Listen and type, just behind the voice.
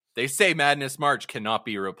They say Madness March cannot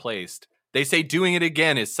be replaced. They say doing it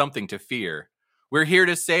again is something to fear. We're here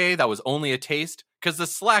to say that was only a taste, because the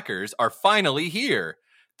Slackers are finally here.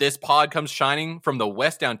 This pod comes shining from the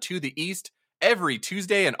west down to the east. Every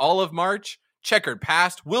Tuesday in all of March, Checkered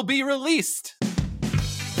Past will be released.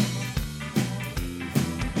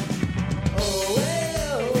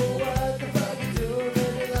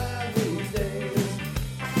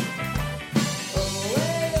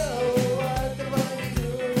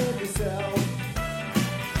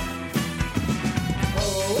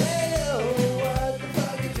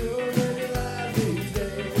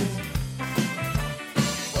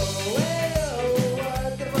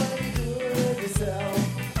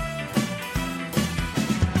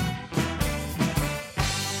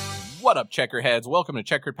 What up, Checkerheads? Welcome to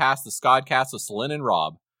Checkered Past, the Skodcast with Celine and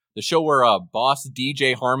Rob. The show where boss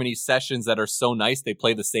DJ harmony sessions that are so nice they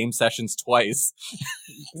play the same sessions twice.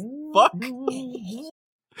 Fuck.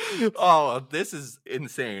 Oh, this is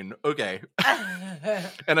insane. Okay.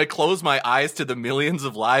 And I close my eyes to the millions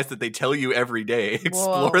of lies that they tell you every day.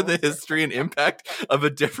 Explore the history and impact of a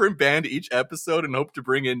different band each episode and hope to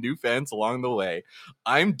bring in new fans along the way.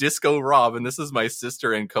 I'm Disco Rob, and this is my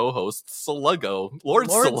sister and co-host, Sluggo. Lord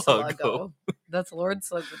Sluggo. That's Lord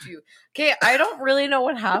Sluggo too. Okay, I don't really know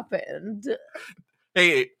what happened.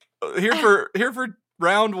 Hey, here for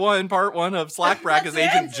round one, part one of SlackBrack is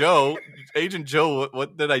Agent Joe. Agent Joe,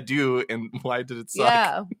 what did I do and why did it suck?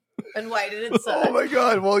 Yeah, and why did it suck? Oh my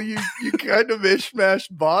god, well you kind of mishmashed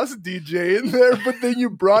Boss DJ in there, but then you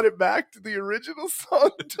brought it back to the original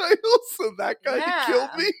song title, so that kind of killed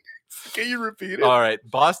me. Can you repeat it? All right,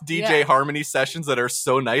 Boss DJ harmony sessions that are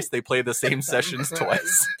so nice they play the same sessions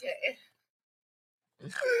twice. Okay.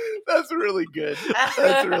 That's really good.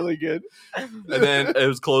 That's really good. And then it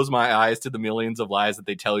was close my eyes to the millions of lies that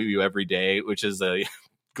they tell you every day, which is a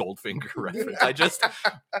Goldfinger reference.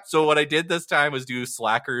 So what I did this time was do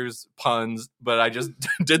Slackers puns, but I just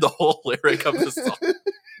did the whole lyric of the song.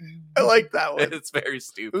 I like that one. It's very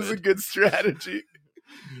stupid. It was a good strategy.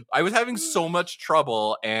 I was having so much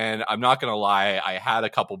trouble, and I'm not gonna lie, I had a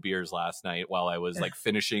couple beers last night while I was like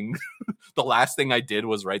finishing. The last thing I did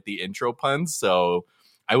was write the intro puns, so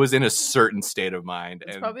I was in a certain state of mind.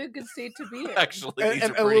 It's probably a good state to be in. Actually,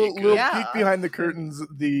 and a little peek behind the curtains,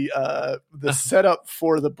 the setup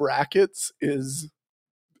for the brackets is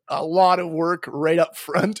a lot of work right up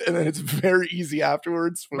front, and then it's very easy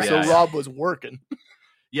afterwards. So Rob was working.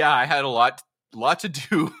 Yeah, I had a lot to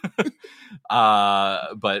do.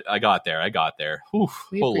 But I got there. Oof,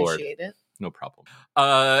 we appreciate it. No problem.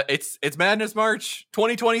 It's Madness March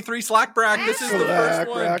 2023 SlackBrack. This is the first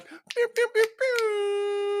one. Pew, pew, pew,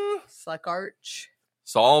 pew. Slack Arch.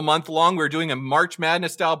 So all month long, we're doing a March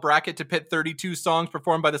Madness style bracket to pit 32 songs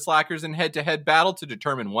performed by the Slackers in head-to-head battle to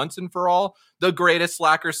determine once and for all the greatest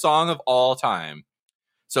Slacker song of all time.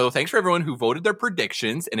 So thanks for everyone who voted their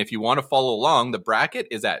predictions. And if you want to follow along, the bracket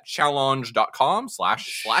is at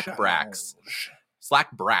challenge.com/SlackBracks.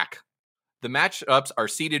 SlackBrack. The matchups are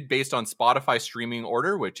seeded based on Spotify streaming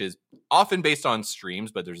order, which is often based on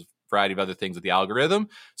streams, but there's a variety of other things with the algorithm.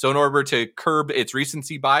 So in order to curb its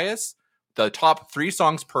recency bias, the top 3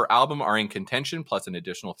 songs per album are in contention, plus an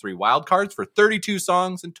additional 3 wildcards for 32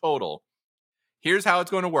 songs in total. Here's how it's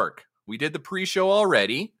going to work. We did the pre-show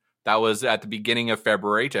already. That was at the beginning of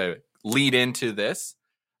February to lead into this.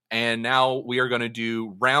 And now we are going to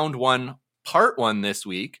do round 1, part 1 this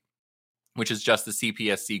week, which is just the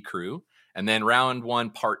CPSC crew. And then round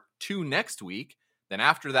 1, part 2 next week. Then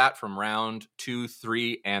after that, from round 2,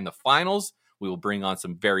 3, and the finals, we will bring on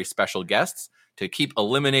some very special guests to keep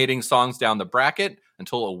eliminating songs down the bracket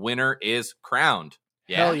until a winner is crowned.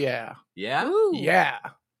 Yeah. Hell yeah. Yeah? Ooh. Yeah.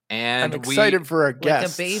 And I'm excited for our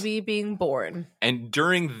guests. Like a baby being born. And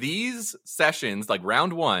during these sessions, like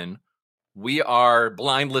round 1, we are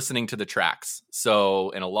blind listening to the tracks.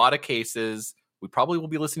 So in a lot of cases, we probably will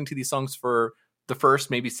be listening to these songs for the first,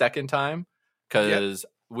 maybe second time, because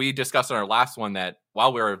we discussed in our last one that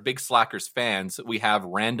while we're big Slackers fans, we have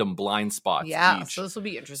random blind spots each. So this will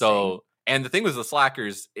be interesting. So, and the thing with the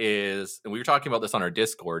Slackers is, and we were talking about this on our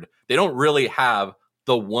Discord, they don't really have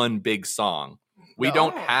the one big song. We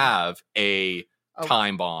don't have a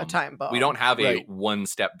time bomb. A time bomb. We don't have a one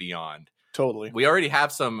step beyond. Totally. We already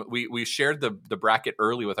have some. We shared the bracket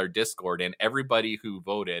early with our Discord, and everybody who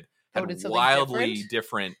voted had wildly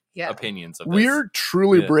different opinions of this. We're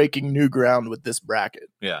truly breaking new ground with this bracket.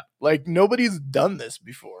 Yeah. Like, nobody's done this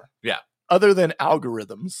before. Yeah. Other than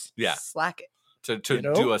algorithms. Yeah. Slack it. To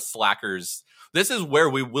do a Slackers. This is where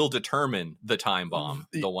we will determine the time bomb.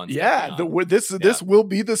 The one. Yeah. This will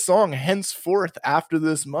be the song henceforth after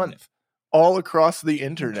this month. all across the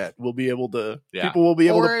internet will be able to. Yeah. People will be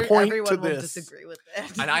able Or to point everyone to will this. disagree with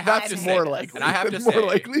it. And I have That's to more say- likely. and I have to That's more say-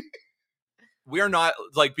 likely. We are not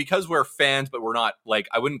like, because we're fans, but we're not like,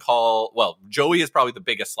 I wouldn't call. Well, Joey is probably the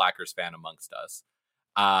biggest Slackers fan amongst us.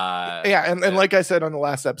 Yeah, and like I said on the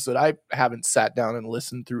last episode, I haven't sat down and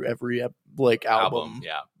listened through every album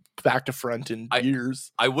Yeah. back to front in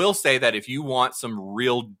years. I will say that if you want some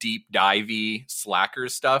real deep divey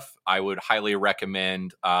Slackers stuff, I would highly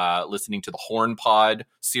recommend listening to the Horn Pod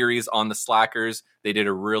series on the Slackers. They did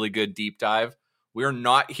a really good deep dive. We're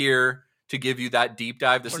not here to give you that deep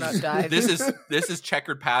dive. This is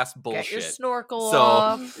checkered past bullshit. Get your snorkel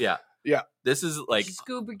off. Yeah. This is like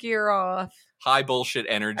Scuba gear off. high bullshit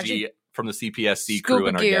energy from the CPSC Scuba crew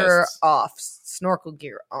and our gear guests. off. Snorkel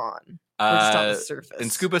gear on. We're just on the surface. And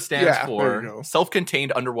SCUBA stands there you for go.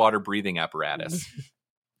 self-contained underwater breathing apparatus.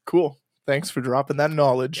 Cool. Thanks for dropping that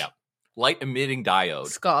knowledge. Yeah. Light emitting diode.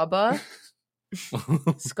 Scaba.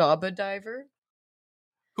 Scaba diver.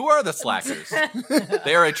 Who are the Slackers?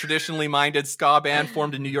 They are a traditionally minded ska band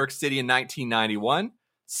formed in New York City in 1991.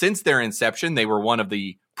 Since their inception, they were one of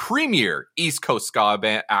the premier East Coast ska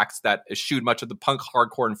band acts that eschewed much of the punk,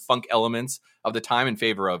 hardcore, and funk elements of the time in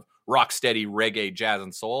favor of rocksteady reggae, jazz,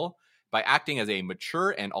 and soul. By acting as a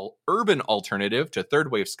mature and urban alternative to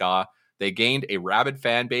third wave ska, they gained a rabid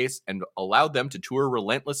fan base and allowed them to tour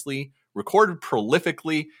relentlessly, recorded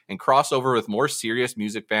prolifically, and cross over with more serious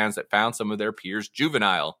music fans that found some of their peers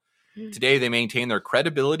juvenile. Today, they maintain their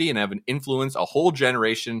credibility and have influenced a whole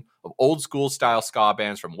generation of old school style ska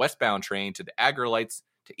bands from Westbound Train to the Agrolites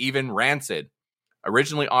to even Rancid.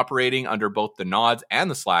 Originally operating under both the Nods and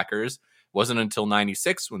the Slackers, it wasn't until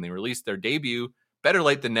 96 when they released their debut, Better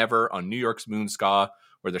Late Than Never, on New York's Moon Ska,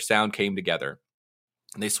 where their sound came together.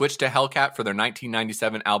 And they switched to Hellcat for their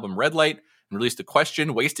 1997 album Red Light and released A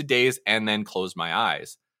Question, Wasted Days, and then Close My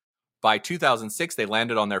Eyes. By 2006, they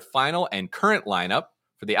landed on their final and current lineup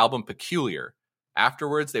for the album Peculiar.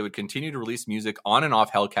 Afterwards, they would continue to release music on and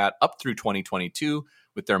off Hellcat up through 2022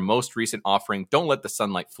 with their most recent offering, Don't Let the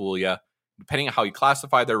Sunlight Fool Ya. Depending on how you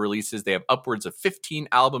classify their releases, they have upwards of 15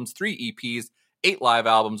 albums, 3 EPs, 8 live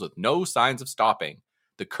albums with no signs of stopping.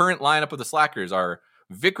 The current lineup of the Slackers are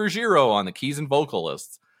Vic Ruggiero on the keys and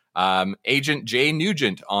vocalists, Agent Jay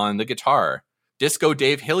Nugent on the guitar, Disco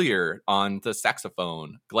Dave Hillier on the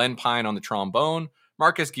saxophone, Glenn Pine on the trombone,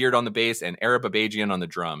 Marcus Geard on the bass, and Arab Abajian on the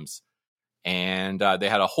drums. And they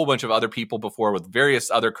had a whole bunch of other people before with various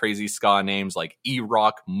other crazy ska names like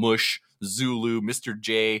E-Rock, Mush, Zulu, Mr.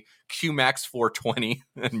 J, QMax 420,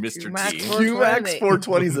 and Mr. QMax T. 420. QX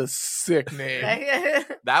 420 is a sick name.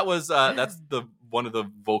 That was that's the one of the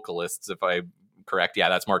vocalists, if I'm correct. Yeah,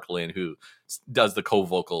 that's Mark Lynn, who does the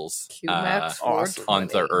co-vocals QMax awesome. 420. on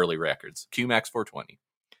their early records. QMax 420.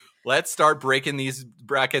 Let's start breaking these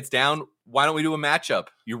brackets down. Why don't we do a matchup?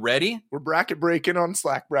 You ready? We're bracket breaking on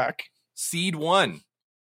SlackBrack. Seed 1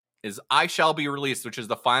 is I Shall Be Released, which is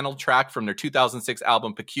the final track from their 2006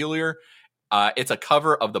 album Peculiar. It's a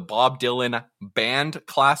cover of the Bob Dylan Band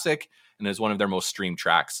classic and is one of their most streamed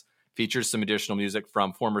tracks. Features some additional music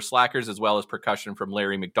from former Slackers as well as percussion from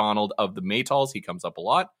Larry McDonald of the Maytals. He comes up a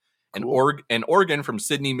lot. Cool. And organ from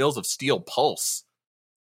Sidney Mills of Steel Pulse.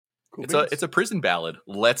 Cool It's a prison ballad.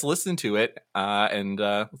 Let's listen to it and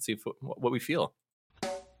let's see what we feel.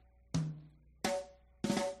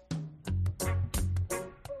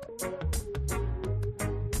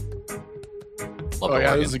 Love Oh the yeah,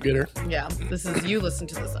 organ. this is a gooder. Yeah, this is you listen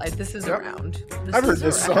to this. This is Yep. around. I've heard is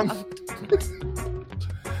this around. song.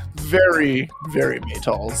 Very, very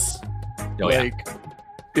Maytals. Oh, yeah. Like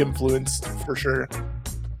influenced for sure.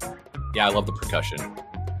 Yeah, I love the percussion.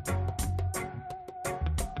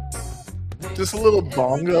 Just a little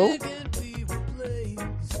bongo.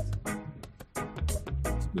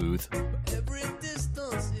 Smooth.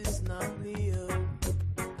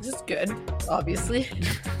 This is good, obviously.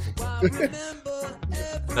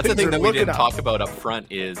 That's the Things thing are that we looking didn't up. talk about up front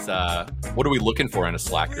is what are we looking for in a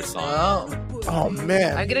Slacker song? Oh, Oh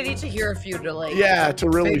man. I'm gonna need to hear a few to like. Yeah, to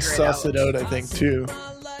really figure it suss out. it out, I think too.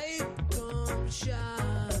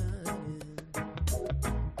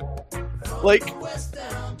 Like,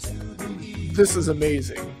 this is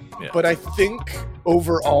amazing. Yeah. But I think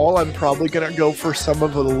overall, I'm probably gonna go for some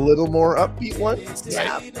of the little more upbeat ones.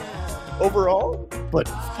 Yeah. Overall, but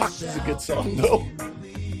fuck, this is a good song though.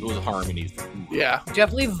 Those harmonies. Yeah.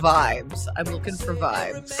 Definitely vibes. I'm looking for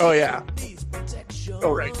vibes. Oh yeah.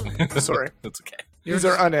 Oh right. Sorry. That's okay. These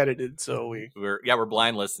are unedited, so We're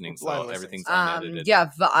blind listening, so Blind listening. everything's unedited. Yeah,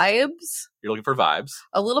 vibes. You're looking for vibes.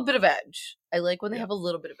 A little bit of edge. I like when they Yeah. have a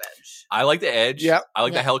little bit of edge. I like the edge. Yeah. I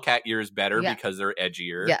like Yeah. the Hellcat ears better Yeah. because they're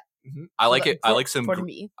edgier. Yeah. I like it. I like for some.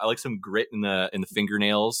 me. I like some grit in the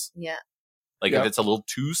fingernails. Yeah. Like if it's a little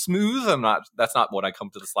too smooth, that's not what I come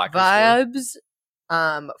to the Slackers Vibes,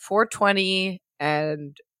 420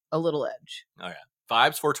 and a little edge. for. Oh yeah,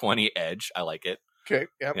 vibes 420 edge. I like it. Okay.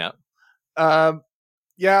 Yep. Yeah.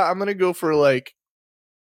 Yeah, I'm gonna go for like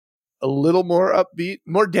a little more upbeat,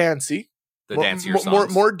 more dancey. The dancier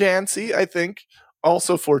songs. More dancey, I think.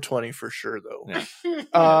 Also 420 for sure, though.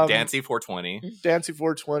 Yeah. Dancy 420. Dancy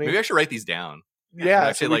 420. Maybe I should write these down. Yeah,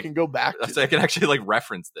 actually, so we can go back. So I can actually like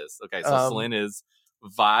reference this. Okay, so Slyn is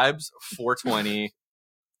vibes 420.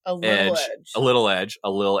 A little edge. A little edge.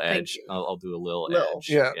 A little Thank edge. you. I'll do a little Little. edge.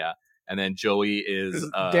 Yeah. And then Joey is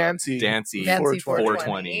Dancy. Dancy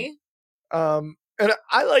 420. And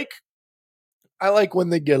I like when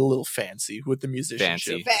they get a little fancy with the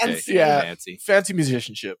musicianship. Fancy. Okay. Yeah. Fancy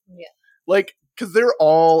musicianship. Yeah. Like, because they're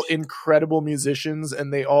all incredible musicians,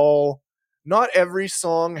 and not every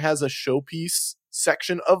song has a showpiece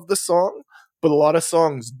section of the song, but a lot of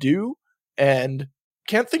songs do. And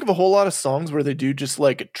can't think of a whole lot of songs where they do just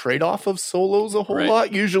like a trade-off of solos a whole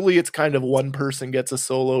lot. Usually it's kind of one person gets a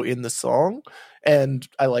solo in the song, and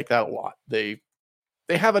I like that a lot. They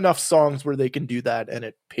have enough songs where they can do that and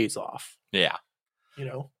it pays off. Yeah. You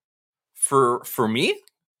know? For me,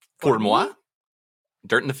 pour moi,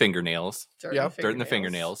 Dirt in the Fingernails. Dirt in the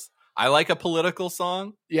Fingernails. I like a political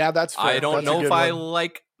song. Yeah, that's fair. I don't know if I one.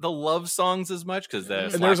 like the love songs as much because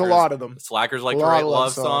and there's a lot of them. Slackers like to write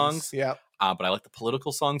love songs. Yeah. But I like the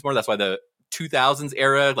political songs more. That's why the 2000s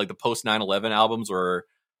era, like the post 9/11 albums, were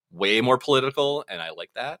way more political, and I like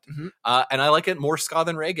that. Mm-hmm. And I like it more ska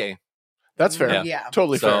than reggae. That's fair. Yeah.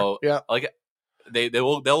 Totally So, fair. Yeah. Like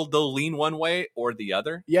they'll lean one way or the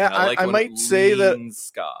other. Yeah, I might say that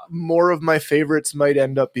ska. more of my favorites might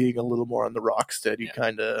end up being a little more on the rocksteady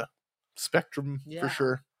kind of spectrum for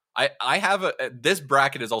sure. I have this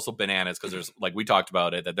bracket is also bananas because there's, like we talked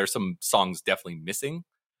about it, that there's some songs definitely missing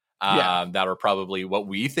that are probably what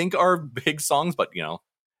we think are big songs, but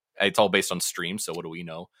it's all based on streams, so what do we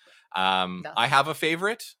know? I have a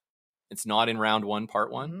favorite. It's not in round 1,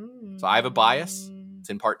 part 1. So I have a bias. It's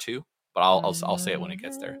in part 2, but I'll say it when it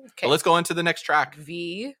gets there. Okay. But let's go into the next track.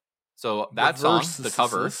 V. So that song, the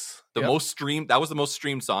cover, most streamed. That was the most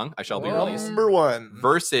streamed song. I Shall Be Released. Number 1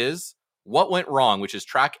 versus What Went Wrong, which is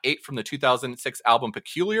track 8 from the 2006 album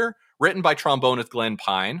Peculiar, written by trombonist Glenn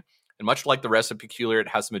Pine. And much like the rest of Peculiar, it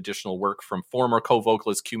has some additional work from former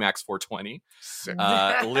co-vocalist QMax 420.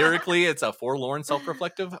 Lyrically, it's a forlorn,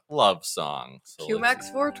 self-reflective love song. So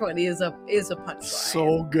QMax 420 is a punchline.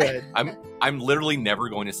 So good. I'm literally never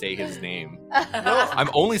going to say his name. No, I'm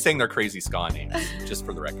only saying their crazy ska names, just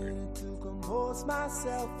for the record. Oh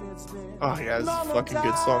yeah, it's a fucking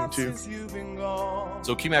good song too.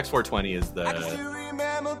 So QMax 420 is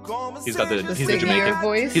he's the Jamaican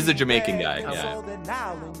voice. He's the Jamaican guy. Yeah.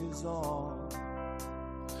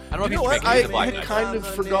 I don't know if he's Jamaican. I He's a black had guy. kind of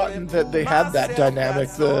forgotten that they had that dynamic,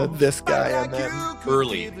 this guy and then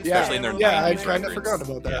Early, especially in their 90s I kind of records. forgot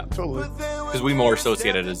about that. Yeah. Totally. Because we more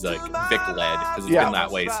associate it as like Vic led, because it's been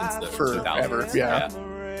that way since the 2000s. Forever, yeah.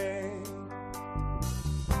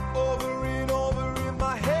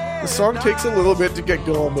 The song takes a little bit to get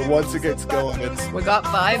going, but once it gets going, it's We got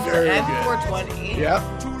vibes very and good. 420. Yeah.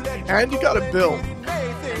 And you got a build,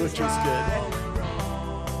 which is good.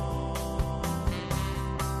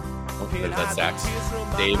 There's that sax.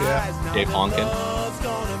 Dave Honkin.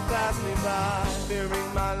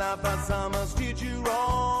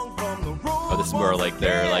 Oh, this is more like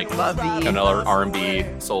their Lovey. kind of R&B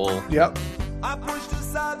soul. Yep.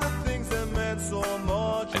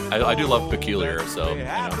 I do love Peculiar, so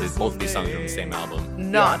both of these songs are on the same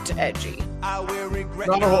album. Not edgy. Not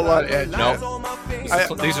a whole lot of edge. No,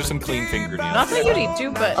 these are some clean fingernails. Not that you need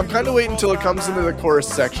to, but I'm kind of waiting until it comes into the chorus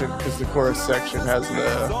section, because the chorus section has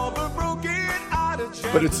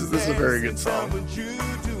but this is a very good song.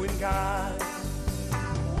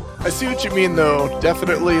 I see what you mean, though.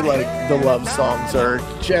 Definitely, like, the love songs are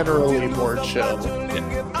generally more chill.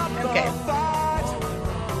 Yeah. okay.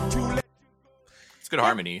 It's good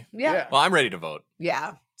harmony. Yeah. Well, I'm ready to vote.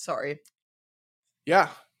 Yeah. Sorry. Yeah.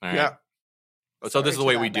 All right. Yeah. So this is the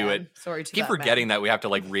way we do it. Sorry to Keep that forgetting that we have to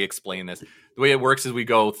like re-explain this. The way it works is we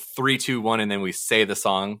go 3, 2, 1, and then we say the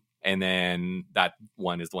song, and then that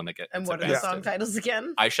one is the one that gets. And what are the advanced. song titles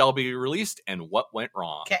again? I Shall Be Released and What Went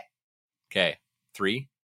Wrong. Okay. 3.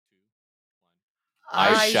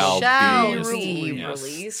 I Shall Be Yes.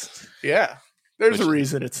 Released. Yeah. There's a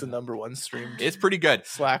reason it's the number 1 streamed. It's pretty good.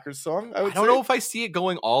 Slackers song. I don't know if I see it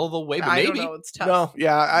going all the way, but I maybe. don't know. It's tough. No,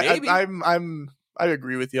 yeah, Maybe. I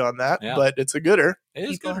agree with you on that, Yeah. but it's a gooder. It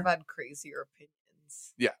is People good. have had crazier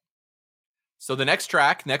opinions. Yeah. So the next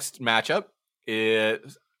matchup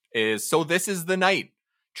is So This Is the Night.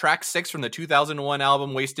 Track 6 from the 2001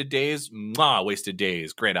 album Wasted Days. Mwah, Wasted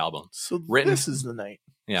Days. Great album. So this is the night.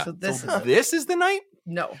 Yeah. So this is the night?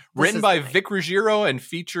 No. Written by Vic Ruggiero and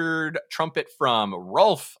featured trumpet from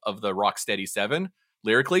Rolf of the Rocksteady 7.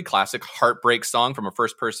 Lyrically, classic heartbreak song from a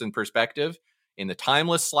first-person perspective in the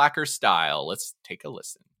timeless Slacker style. Let's take a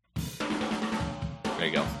listen. There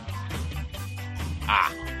you go.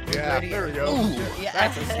 Ah. Yeah, there we go. Ooh, yeah.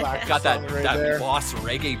 That's a Slacker Got that, song right that there. boss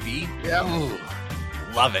reggae beat. Yeah. Ooh,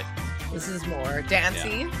 love it. This is more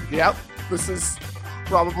dancey. Yep. This is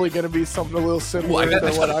probably going to be something a little Ooh, similar I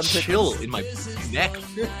got to what I'm a chill picking. in my neck.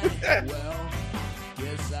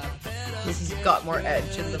 This has got more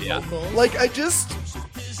edge in the vocals. Like, I just...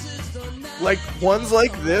 Like, ones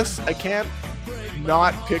like this, I can't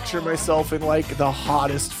not picture myself in, like, the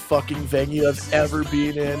hottest fucking venue I've ever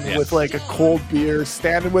been in with, like, a cold beer,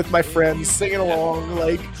 standing with my friends, singing along.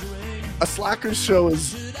 Like, a Slackers show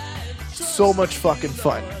is so much fucking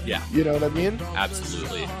fun. Yeah. You know what I mean?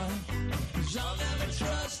 Absolutely.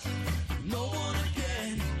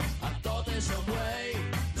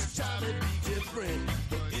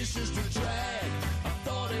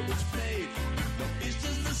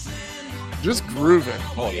 Just grooving.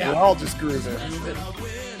 Oh, yeah. We're all just grooving.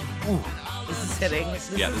 This is hitting.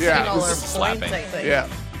 This is Yeah, hitting all this our is points, slapping. I think. Yeah.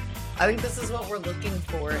 I think this is what we're looking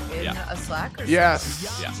for in a Slacker.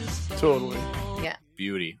 Yes. Yeah. Totally. Yeah.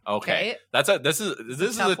 Beauty. Okay. Okay. This is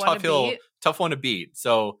a Tough one tough to hill, beat. tough one to beat.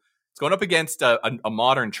 So it's going up against a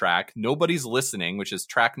modern track, Nobody's Listening, which is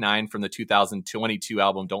track 9 from the 2022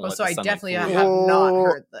 album Don't Let so the I Sunlight definitely Fool You. have not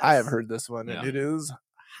heard this. I have heard this one, and Yeah. it is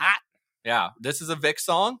Yeah, this is a Vic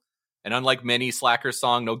song, and unlike many Slacker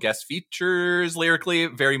song, no guest features lyrically.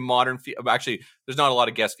 Very modern. Actually, there's not a lot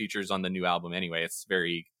of guest features on the new album anyway. It's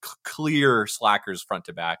very clear Slackers front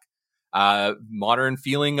to back. Modern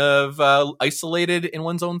feeling of isolated in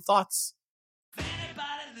one's own thoughts.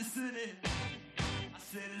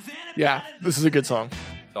 Yeah, this is a good song.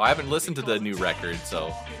 So I haven't listened to the new record,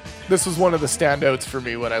 so This was one of the standouts for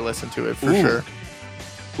me when I listened to it, for Ooh. sure.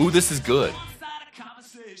 ooh, this is good.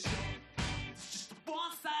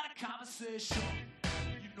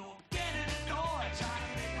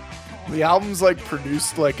 The album's like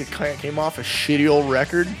produced like it kind of came off a shitty old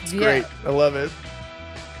record. It's great. I love it.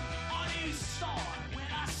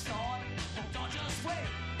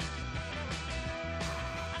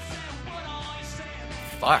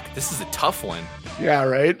 Fuck, this is a tough one. Yeah,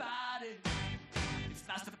 right?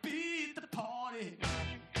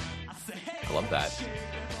 I love that.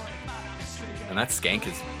 And that skank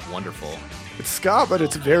is wonderful. It's ska, but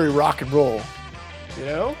it's very rock and roll. You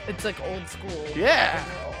know? It's like old school. Yeah.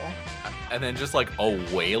 And then just like a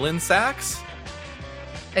wailing sax.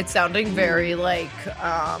 It's sounding very like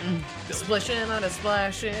splishin' on a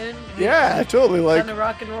splashin'. Yeah, totally. Like, Kind of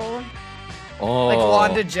rock and roll. Oh, Like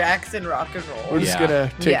Wanda Jackson rock and roll. we're just Yeah.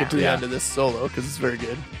 gonna take Yeah. it to the Yeah. end of this solo because it's very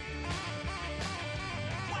good.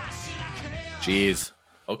 Jeez.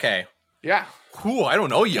 Okay. Yeah. Cool. I don't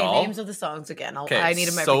know, Okay, y'all. names of the songs again. Okay. I need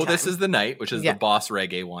them every So time. This Is the Night, which is Yeah. the boss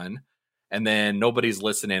reggae one. And then Nobody's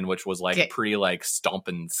Listening, which was like Okay. pretty like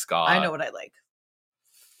stomping ska. I know what I like.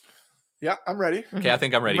 Yeah, I'm ready. Okay, I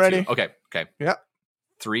think I'm ready, Ready. too. Okay. Yeah.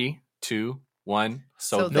 3, 2, 1.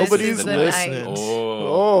 So This Nobody's is the night. listening.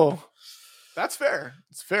 Oh. Oh. That's fair.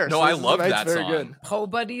 It's fair. No, So I This Is the love Night's that very song. good. Po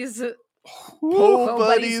Buddies. Po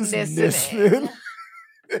Buddies Buddies listening.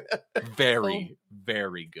 Very,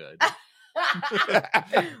 very good.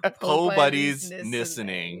 Po Po Buddies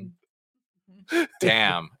listening.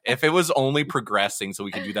 Damn. If it was only progressing so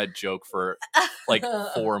we could do that joke for like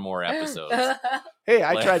 4 more episodes. Hey,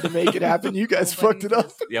 I tried to make it happen. You guys fucked it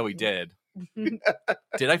up. Yeah, we did.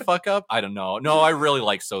 Did I fuck up? I don't know. No, I really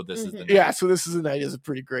like So This Is the Night. Yeah, So This Is the Night is a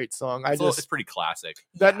pretty great song. It's pretty classic.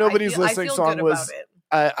 That Yeah, Nobody's I Listening feel song good was about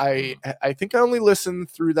it. I think I only listened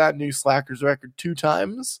through that new Slackers record 2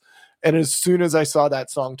 times. And as soon as I saw that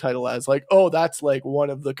song title, I was like, oh, that's like one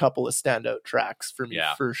of the couple of standout tracks for me,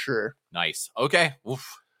 Yeah. for sure. Nice. Okay.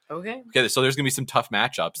 Oof. Okay. Okay, so there's gonna be some tough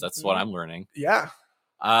matchups. That's what I'm learning. Yeah.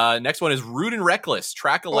 Next one is Rude and Reckless,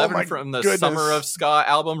 track 11 my from the goodness. Summer of Ska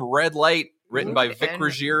album Red Light, written by Vic And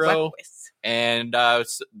Ruggiero. Reckless. And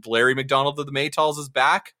Larry McDonald of the Maytals is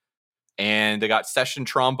back. And they got session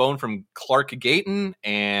trombone from Clark Gayton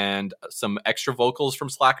and some extra vocals from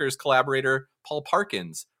Slackers collaborator Paul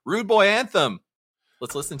Parkins. Rude Boy Anthem.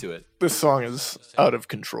 Let's listen to it. This song is out of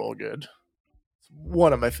control good. It's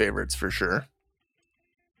one of my favorites for sure.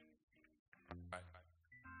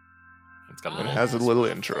 It's got a It little, has a little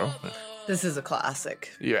intro. This is a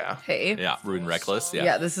classic. Yeah. Hey. yeah, Rude and Reckless. Yeah.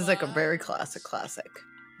 Yeah, this is like a very classic.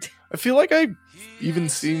 I feel like I've even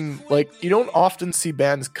seen, like, you don't often see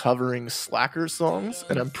bands covering Slacker songs,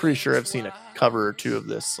 and I'm pretty sure I've seen a cover or two of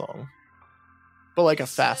this song. But like a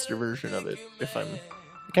faster version of it, I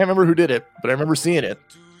can't remember who did it, but I remember seeing it.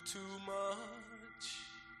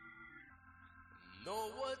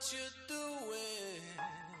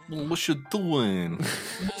 What you doing?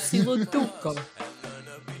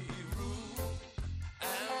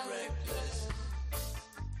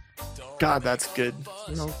 God, that's good.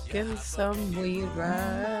 Smoking some weed,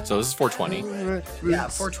 right? So this is 420. Yeah,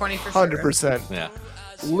 420 for sure. 100%. Yeah.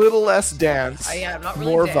 Little less dance. Yeah, I'm not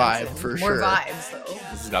really more dancing. vibe for More sure. vibes though. This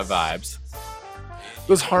has got vibes.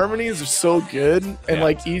 Those harmonies are so good and Yeah.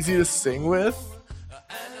 like easy to sing with.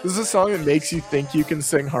 This is a song that makes you think you can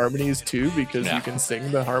sing harmonies too because Yeah. you can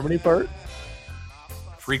sing the harmony part.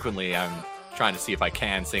 Frequently, I'm trying to see if I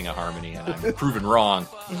can sing a harmony, and I'm proven wrong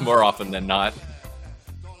more often than not.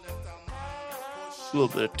 A little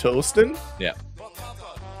bit of toasting. Yeah.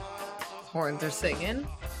 Horns are singing.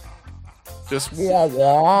 Just wah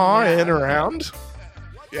wah Yeah. in around.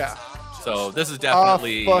 Yeah. So this is A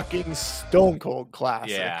definitely fucking stone cold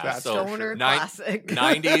classic. Yeah, That's so- for sure. Stoner Nin- classic.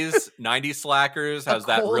 90s slackers A has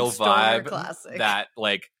that cold real stoner vibe classic. that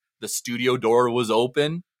like the studio door was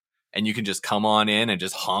open and you can just come on in and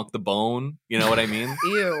just honk the bone. You know what I mean?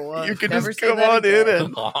 Ew. You can never just say come that on again. in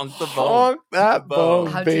and Honk the bone. honk that bone,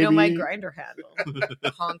 How'd baby. you know my grinder handle?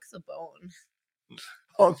 Honk the bone.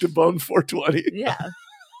 Honk the bone 420. Yeah.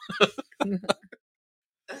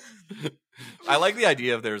 I like the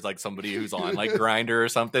idea if there's like somebody who's on like Grinder or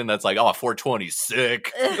something that's like, oh, 420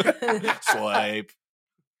 sick. Swipe.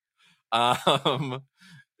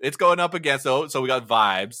 It's going up against, so we got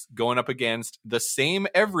Vibes going up against The Same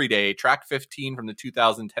Everyday, track 15 from the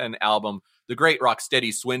 2010 album The Great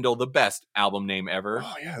Rocksteady Swindle, the best album name ever,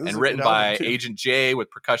 Oh, yeah, this is and a written good by album, too. Agent J with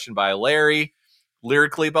percussion by Larry,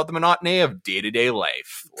 lyrically about the monotony of day-to-day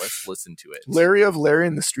life. Let's listen to it. Larry of Larry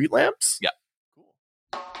and the Street Lamps? Yeah.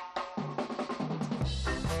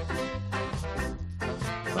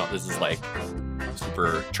 Oh, this is like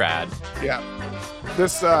super trad. Yeah.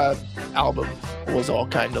 This album was all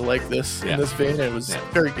kind of like this Yeah. in this vein. It was Yeah.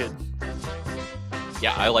 very good.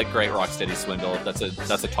 Yeah, I like Great Rocksteady Swindle. That's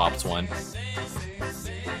a tops one.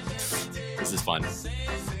 This is fun.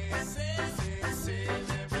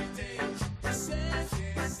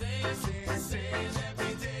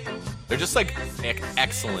 They're just like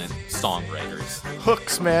excellent songwriters.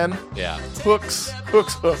 Hooks, man. Yeah. Hooks.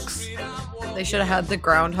 They should have had the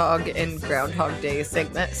Groundhog in Groundhog Day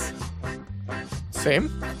sing this. Same.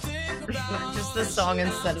 Just the song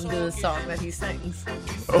instead of the song that he sings.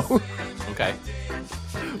 Oh, Okay.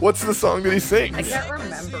 what's the song that he sings? I can't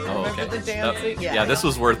remember. Oh, Remember okay. the dancing? Yeah, this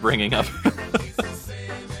was worth bringing up.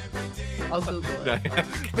 I'll Google it.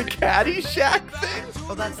 The Caddyshack thing?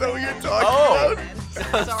 Oh, that's So you're talking Oh.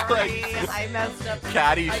 about? Sorry, I messed up. I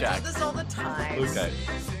Caddyshack. do this all the time. Okay.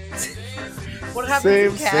 What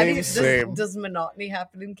happens in Same, Caddy? same. Does monotony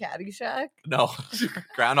happen in Caddyshack? No.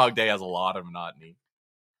 Groundhog Day has a lot of monotony.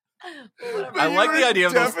 Whatever. I You like the were idea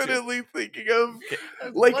of those two. definitely thinking of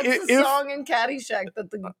like What's if the song in Caddyshack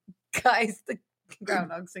that the guys, the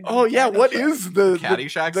groundhog sing? oh yeah, what is the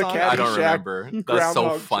Caddyshack the song? I don't Caddyshack remember. That's so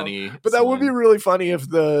Groundhog funny. song. But that would be Someone- really funny if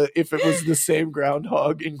it was the same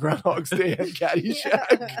groundhog in Groundhog's Day and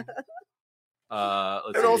Caddyshack. Let's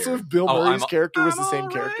And see also here. if Bill Oh, Murray's I'm- character was the I'm same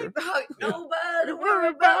alright. character. Nobody worry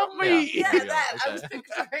about me. Yeah, Yeah, there you go. that. I was Okay.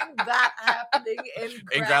 picturing that happening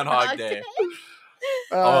In Groundhog Day.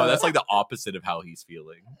 Uh, Oh, that's like the opposite of how he's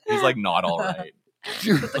feeling. He's like not all right.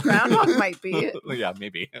 But the groundhog might be. Yeah,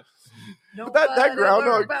 maybe. But that Nobody groundhog,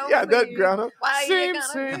 worry about yeah, that me. groundhog. Why you Same, gotta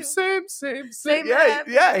same, do- same, same, Same Yeah,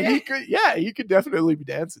 yeah, rap. he could definitely be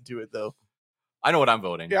dancing to it though. I know what I'm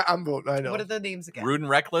voting. Yeah, I'm voting. I know. What are the names again? Rude and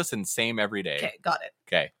Reckless and Same Every Day. Okay, got it.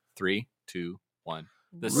 Okay. 3, 2, 1.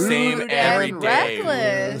 The Rude same and every day.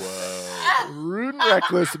 Reckless. Whoa. Rude and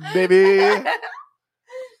reckless, baby. Rob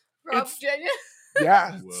It's- Virginia.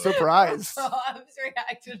 Yeah, Whoa. surprise. Rob's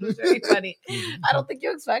reaction was very funny. I don't think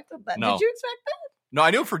you expected that. No. Did you expect that? No,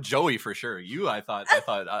 I knew for Joey for sure. I thought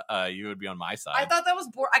you would be on my side. I thought that was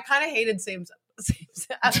boring. I kind of hated same.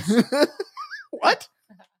 What?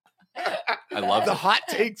 I love The it. hot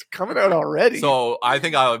takes coming out already. So I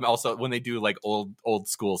think I'm also when they do like old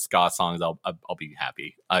school ska songs, I'll be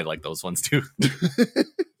happy. I like those ones too.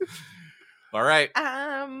 All right.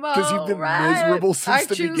 Because you've been miserable since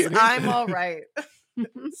the beginning. I'm all right.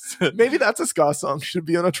 maybe that's a ska song. Should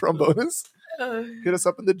be on a trombonist. Hit us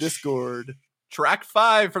up in the Discord. Track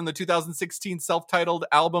 5 from the 2016 self-titled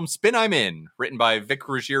album Spin I'm In, written by Vic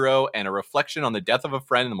Ruggiero and a reflection on the death of a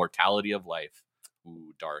friend and the mortality of life.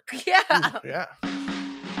 Ooh, dark. Yeah. Yeah.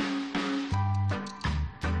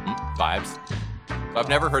 vibes. I've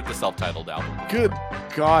never heard the self-titled album. Good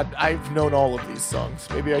God, I've known all of these songs.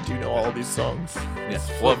 Maybe I do know all of these songs. Yeah.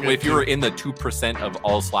 Well, if you were in the 2% of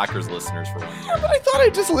all Slackers listeners for 1 year. Yeah, but I thought I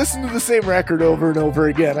just listened to the same record over and over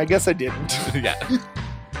again. I guess I didn't. Yeah.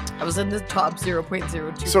 I was in the top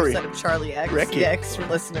 0.02% Sorry. of Charlie X, Wreck the it. extra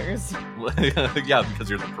listeners. Yeah, because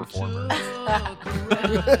you're the performer.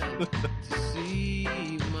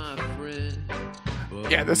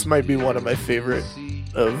 Yeah, this might be one of my favorite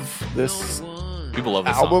of this People love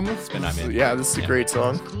this album. song. Spin I'm In. Yeah, this is a great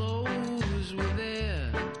song.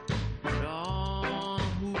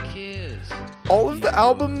 All of the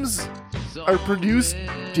albums are produced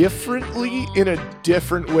differently in a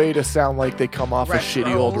different way to sound like they come off a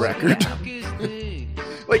shitty old record. Yeah.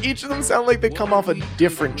 Like each of them sound like they come off a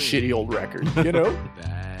different shitty old record, you know?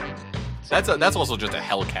 That's also just a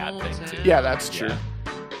Hellcat thing, too. Yeah, that's true. Yeah.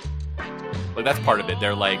 Like, that's part of it.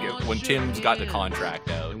 They're like, when Tim's got the contract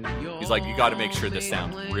out, he's like, you got to make sure this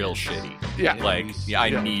sounds real shitty. Yeah. Like, I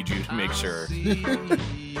need you to make sure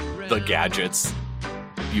the Gadgets,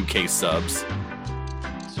 UK subs,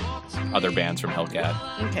 other bands from Hellcat.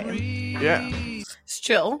 Okay. Yeah. It's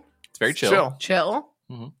chill. It's very chill. Chill.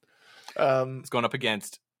 It's going up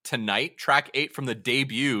against Tonight, track 8 from the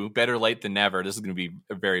debut, Better Late Than Never. This is going to be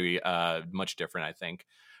very much different, I think.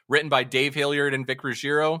 Written by Dave Hilliard and Vic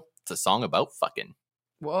Ruggiero. It's a song about fucking.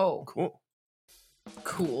 Whoa. Cool.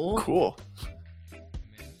 Cool.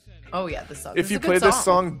 Oh, yeah, this song. If you play this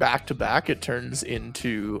song back to back, it turns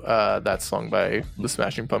into that song by the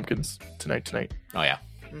Smashing Pumpkins, Tonight. Oh, yeah.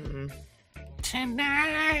 Mm-hmm.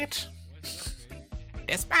 Tonight,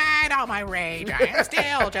 despite all my rage, I am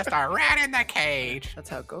still just a rat in the cage. That's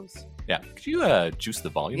how it goes. Yeah. Could you juice the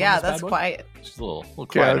volume? Yeah, on this that's bad boy? quiet. Just a little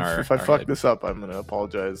quiet. Yeah, in if I our fuck head. this up, I'm going to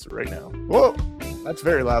apologize right now. Whoa! That's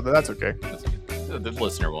very loud, but that's okay. The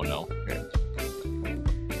listener won't know.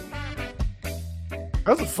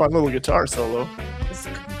 That was a fun little guitar solo.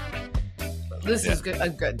 This is a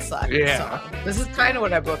good Slack Yeah. song. This is kind of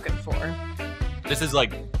what I'm looking for. This is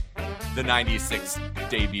like the 96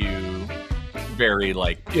 debut, very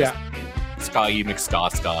like ska-y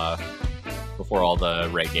McSka before all the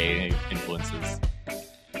reggae influences.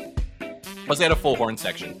 Plus they had a full horn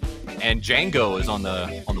section. And Django is on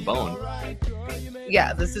the bone.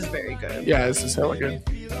 Yeah, this is very good. Yeah, this is hella good.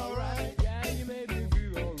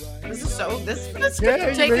 This is so this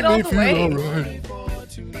could take it all the way.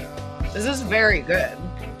 This is very good.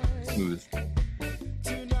 Smooth.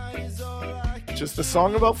 Just a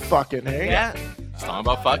song about fucking, hey? Yeah. Song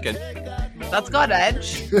about fucking. That's got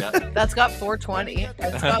edge. Yeah. That's got 420.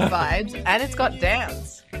 It's got vibes. And it's got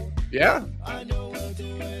dance. Yeah. All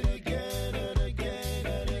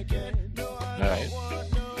right.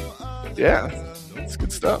 Yeah. It's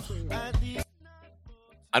good stuff.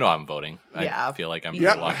 I know I'm voting. Yeah. I feel like I'm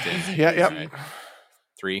Yep. locked in. Yeah. All right.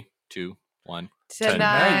 3, 2, 1.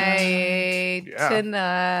 Tonight. Yeah.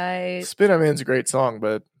 Tonight. Spin I'm In's a great song,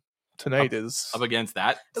 but Tonight is Up against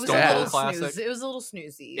that It was Stone a Cold little classic. snoozy. It was a little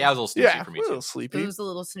snoozy. Yeah, it was a little snoozy yeah, for me a too. little sleepy. It was a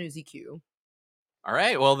little snoozy cue. All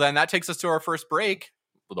right. Well, then that takes us to our first break.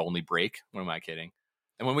 Well, the only break. What am I kidding?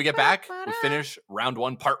 And when we get back, we finish round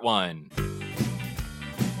 1, part 1.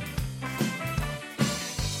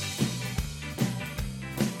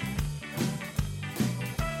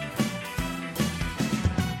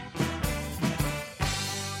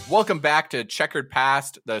 Welcome back to Checkered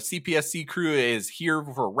Past. The CPSC crew is here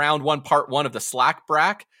for round 1, part 1 of the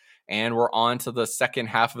SlackBrack, and we're on to the second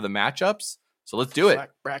half of the matchups. So let's do it.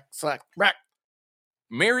 Slack.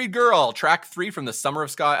 Married Girl, track 3 from the Summer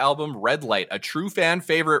of Ska album, Red Light, a true fan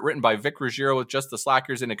favorite written by Vic Ruggiero with just the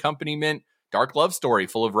Slackers in accompaniment. Dark love story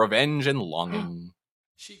full of revenge and longing.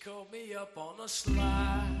 She called me up on a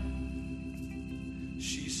slide.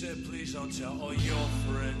 She said, please don't tell all your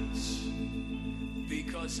friends,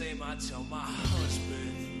 because they might tell my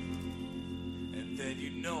husband, and then you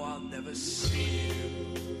know I'll never see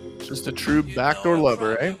you. Just a true backdoor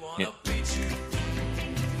lover, eh? Yeah.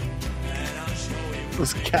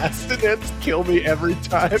 Those castanets kill me every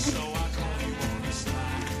time.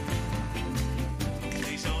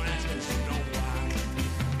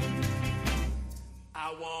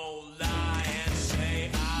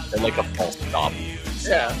 They're like a false stop.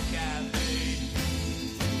 Yeah.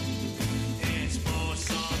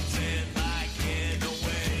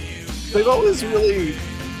 They've always really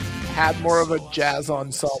had more of a jazz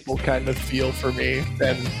ensemble kind of feel for me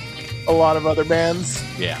than a lot of other bands.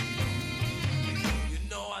 Yeah.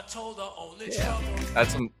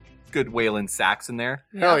 That's some good Waylon sax in there.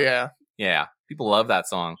 Hell yeah. Yeah. People love that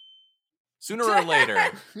song. Sooner or later.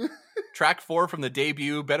 Track 4 from the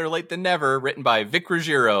debut, Better Late Than Never, written by Vic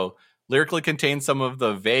Ruggiero. lyrically contains some of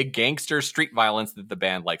the vague gangster street violence that the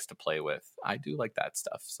band likes to play with. I do like that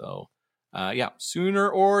stuff. So, Sooner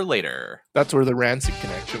or Later. That's where the Rancid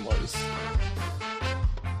connection was.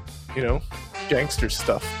 You know, gangster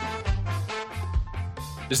stuff.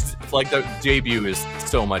 Just like the debut is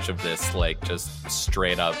so much of this, like just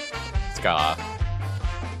straight up ska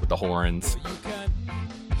with the horns.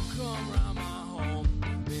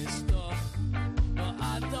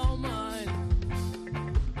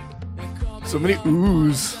 So many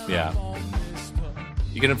oohs. Yeah.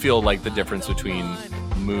 You can feel like the difference between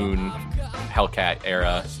Moon, Hellcat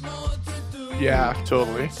era. Yeah,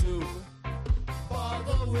 totally.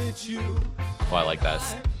 Oh, I like that.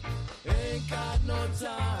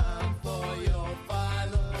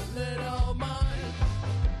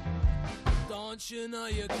 Don't you know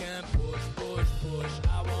you can't push?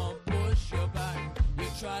 I won't push you back. You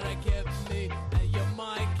try to get me, and you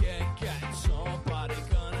might get catch. Somebody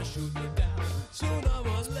gonna shoot you down. Sooner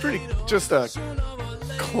or later, Pretty, just a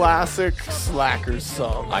classic Slackers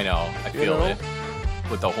song. I know. I feel it.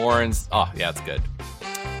 With the horns. Oh, yeah, it's good.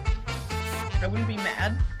 I wouldn't be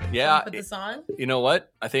mad. Yeah. Put this on. You know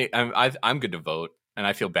what? I think I'm good to vote, and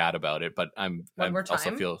I feel bad about it, but I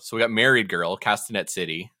also feel so. We got Married Girl, Castanet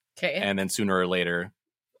City, Okay. and then Sooner or Later,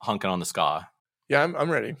 Hunkin' on the Ska. Yeah, I'm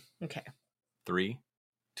ready. Okay. 3,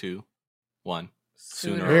 2, 1.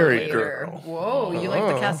 Sooner or or Later. Later. Whoa, you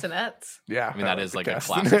like the castanets? Yeah. I mean, that is the like a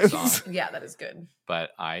Castanets. classic song, Yeah, that is good.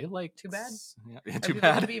 but I like. Too bad. Yeah, Are too people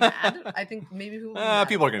gonna bad. be mad? I think maybe people.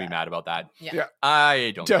 People are going to be mad about that. Yeah.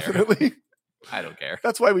 I don't care. Definitely. I don't care.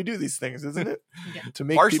 That's why we do these things, isn't it? Yeah. To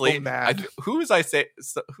make Partially, people mad. who was I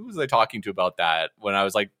talking to about that when I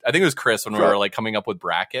was like, I think it was Chris when we were like coming up with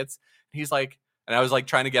brackets. He's like, and I was like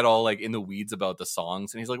trying to get all like in the weeds about the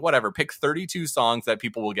songs, and he's like, whatever, pick 32 songs that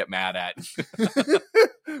people will get mad at.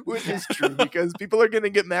 Which is true, because people are going to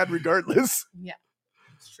get mad regardless. Yeah,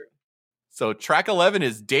 it's true. So track 11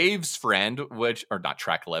 is Dave's Friend,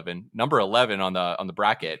 number 11 on the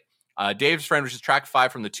bracket. Dave's Friend, which is track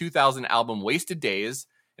 5 from the 2000 album Wasted Days,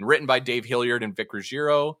 and written by Dave Hilliard and Vic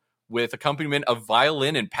Ruggiero, with accompaniment of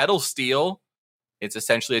violin and pedal steel. It's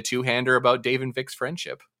essentially a two-hander about Dave and Vic's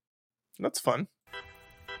friendship. That's fun.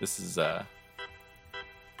 This is a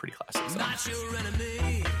pretty classic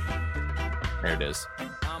song. There it is.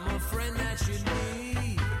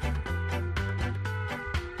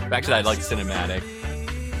 Back to that like cinematic.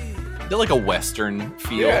 They're like a Western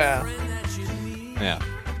feel. Yeah. Yeah.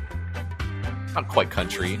 Not quite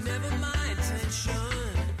country.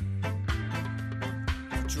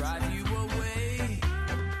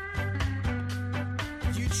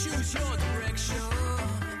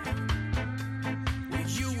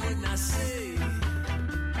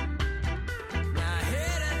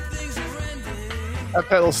 That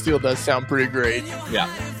pedal steel does sound pretty great. Yeah.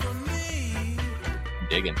 I'm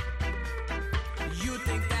digging.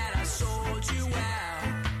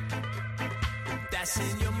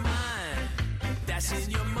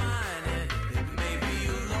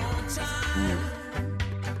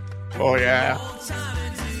 Oh, yeah.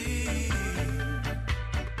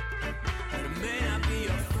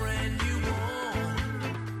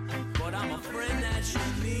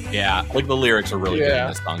 Yeah, like the lyrics are really good in Yeah.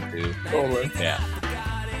 this song too. Totally. Yeah,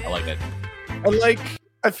 I like it.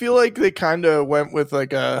 I feel like they kind of went with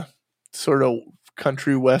like a sort of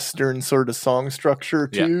country western sort of song structure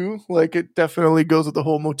too. Like it definitely goes with the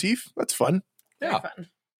whole motif. That's fun. Very Yeah. fun.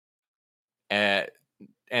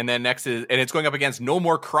 And then next is, and it's going up against No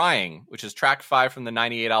More Crying, which is track 5 from the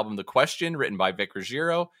 98 album The Question, written by Vic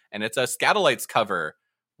Ruggiero. And it's a Scatolites cover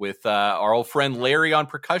with our old friend Larry on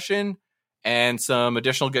percussion and some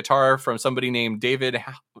additional guitar from somebody named David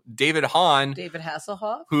Hahn, David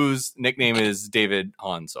Hasselhoff. whose nickname is David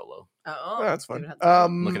Han Solo. Oh, That's fun. David Hasselhoff.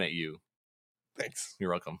 I'm looking at you. Thanks. You're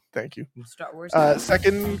welcome. Thank you. Star Wars.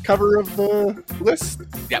 Second cover of the list.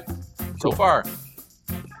 Yep. So far,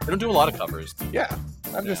 they don't do a lot of covers. Yeah.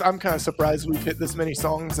 I'm kind of surprised we've hit this many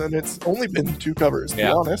songs and it's only been 2 covers, to be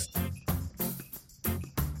honest.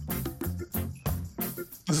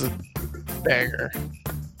 This is a banger.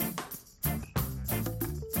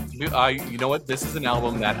 You know what? This is an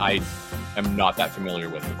album that I am not that familiar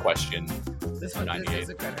with. The Question. This one 98. is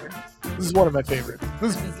a critter. This is one of my favorites.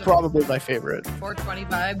 This is probably my favorite. 420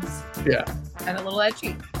 vibes Yeah. and a little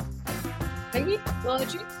edgy. Maybe a little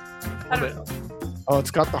edgy. I don't know. Oh,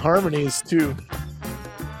 it's got the harmonies too.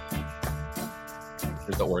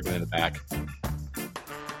 There's the organ in the back.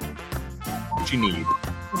 What you need.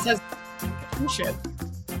 It says kinship.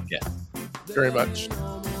 Yeah. Very much.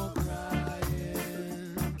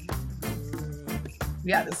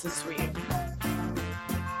 Yeah, this is sweet.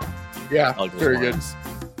 Yeah, I like those very good. lines.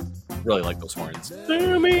 Really like those horns.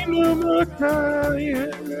 Tell me no more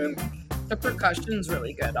crying. The percussion's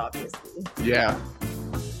really good, obviously. Yeah.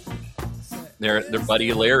 Their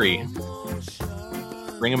buddy Larry.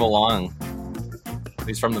 Bring him along.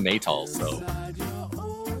 He's from the Maytals, so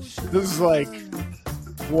This is like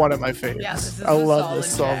one of my favorites. Yeah, this is I a love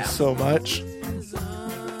this song solid jam. so much.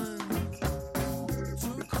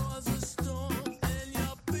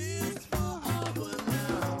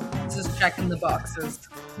 Just checking the boxes.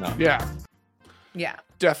 Yeah, Yeah.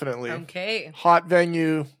 definitely. Okay. Hot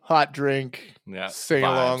venue, hot drink, yeah. sing vibes,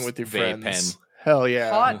 along with your vape friends. pen. Hell yeah.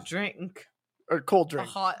 Hot drink. Or cold A drink.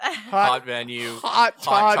 hot. Hot venue. Hot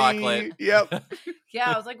hot toddy. chocolate. Yep.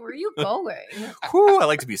 Yeah, I was like, where are you going? Whew, I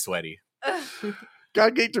like to be sweaty.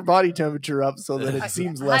 Gotta get your body temperature up so that it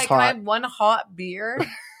seems less Can I hot. have one hot beer?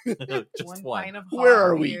 Just one. pint of hot Where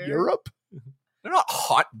are we? beer. Europe? They're not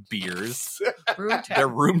hot beers. Room They're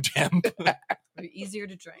temp. room temp. They're easier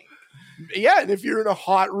to drink. Yeah, and if you're in a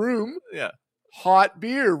hot room, Yeah. hot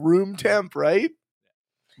beer, room temp, right?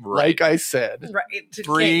 Right. Like I said. Right.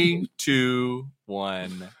 3, 2,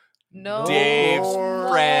 1. No. Dave's more.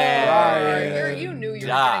 friend. You knew you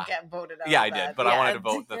were Ah. going to get voted out. Yeah, of I did, that. but I wanted to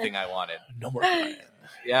Yeah. vote the thing I wanted. No more crying.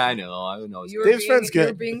 Yeah, I know. I know. You were Dave's being, friend's You were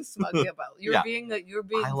good. being smug about. You were Yeah. being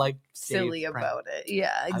I like silly Dave Friend. about it.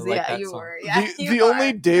 Yeah, I exactly. like that you song. were. Yeah, the you only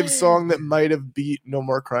are. Dave song that might have beat No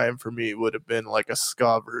More Crying for me would have been like a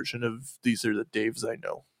ska version of These Are the Daves I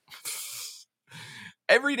Know.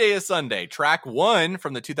 Every Day is Sunday, track 1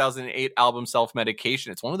 from the 2008 album Self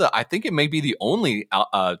Medication. It's one of the, I think it may be the only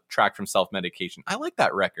track from Self Medication. I like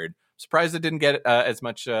that record. Surprised it didn't get as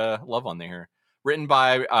much love on there. Written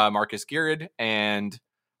by Marcus Girid and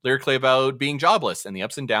lyrically about being jobless and the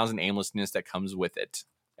ups and downs and aimlessness that comes with it.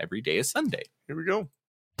 Every Day is Sunday. Here we go.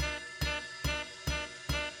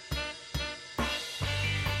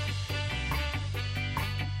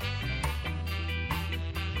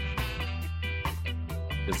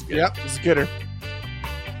 This is good. Yep, it's a getter.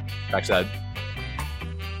 Tracks that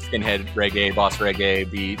skinhead reggae, boss reggae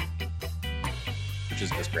beat, which is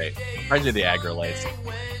just great. Reminds me of the Aggro Lights,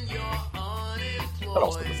 but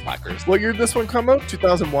also the Slackers. What year did this one come out?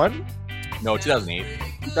 2001? No, 2008.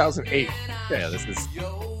 2008. Yeah, this is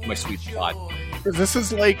my sweet spot. 'Cause this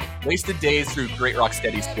is like Wasted Days through Great Rock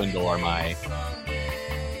Steady Swindle are my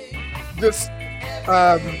this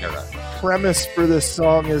era. premise for this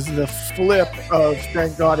song is the flip of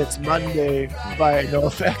Thank God It's Monday by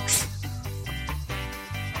NoFX.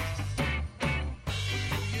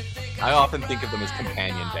 I often think of them as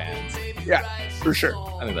companion bands. Yeah, for sure.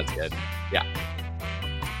 I think that's good. Yeah.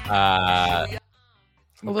 A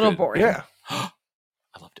little boring. Yeah. I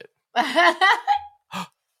loved it.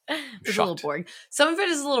 It's a little Shocked. boring. Some of it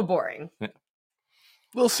is a little boring.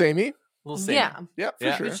 Little samey. We'll see. Yeah. Yeah, for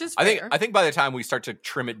Yeah. sure. Which is I fair. think by the time we start to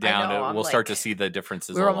trim it down, know, I'm we'll start like- to see the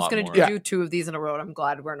differences. we were a almost lot going more. to do 2 of these in a row. And I'm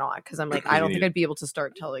glad we're not because I'm like, I don't You think need I'd be able to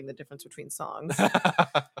start telling the difference between songs.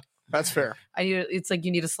 That's fair. It's like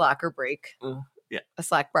you need a slacker break. Yeah. A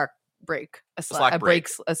SlackBrack break. Slack a break.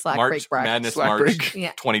 A Slack March break. Brack. Madness Slack March break.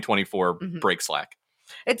 Yeah. 2024 Mhm. break Slack.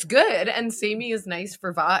 It's good and samey is nice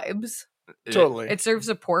for vibes. Totally. It serves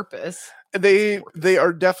a purpose. They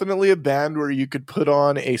are definitely a band where you could put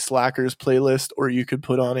on a Slackers playlist or you could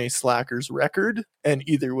put on a Slackers record, and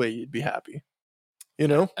either way you'd be happy. You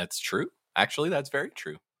know? That's true. Actually, that's very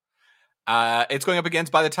true. It's going up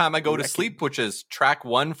against By the Time I Go to Sleep, which is track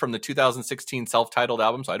 1 from the 2016 self-titled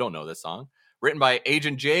album, so I don't know this song. Written by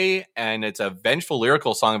Agent J, and it's a vengeful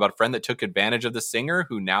lyrical song about a friend that took advantage of the singer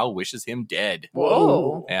who now wishes him dead.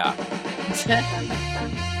 Whoa. Yeah.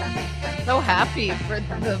 So happy for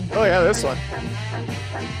the. Oh yeah, this one.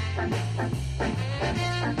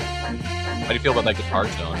 How do you feel about that guitar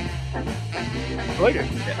tone? I like it.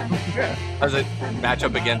 Yeah. How does it match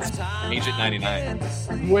up against Agent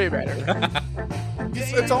 99? Way better.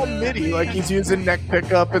 It's all MIDI, like he's using neck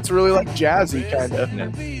pickup. It's really like jazzy kind of.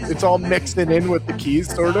 It's all mixing in with the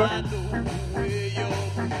keys, sort of.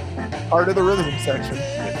 Part of the rhythm section.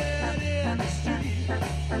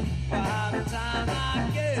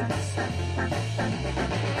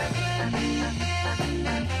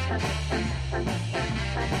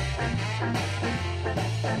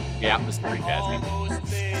 Yeah, this is pretty jazzy.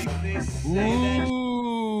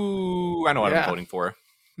 Ooh, I know what Yeah. I'm voting for.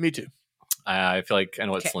 Me too. I feel like I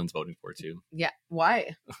know what Okay. Slynn's voting for too. Yeah.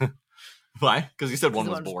 Why? Why? Because you said one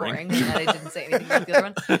The was boring. and I didn't say anything about the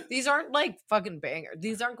other one. These aren't like fucking bangers.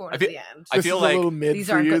 These aren't going I to feel- the end. I This feel is like a little mid these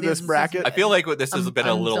for aren't you. good. This This is bracket. I feel like this has been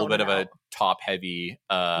a I'm little bit of zoning a out. top heavy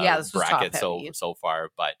Yeah, this was bracket top heavy. so far,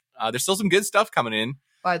 but there's still some good stuff coming in.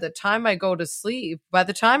 by the time I go to sleep, by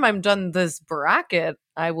the time I'm done this bracket,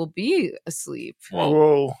 I will be asleep.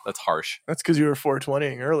 Whoa. That's harsh. That's because you were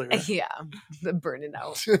 420ing earlier. Yeah, burning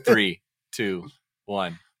out. 3, 2,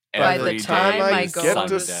 1. By Every the time day I is go get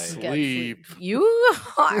to Sunday. sleep. You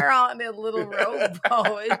are on a little rowboat.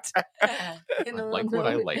 Like what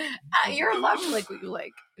I like. You're allowed to like what you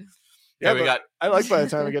like. Yeah, we got. I like by the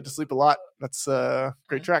time I get to sleep a lot. That's a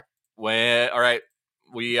great track. All right,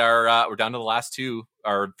 we're down to the last two,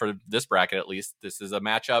 or for this bracket at least. This is a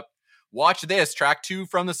matchup. Watch this, track 2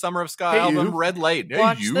 from the Summer of Sky album, you. Red Light. Hey,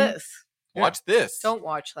 Watch you. this. Watch this. Don't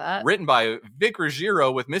watch that. Written by Vic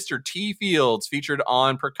Ruggiero with Mr. T. Fields featured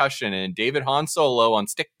on percussion and David Han Solo on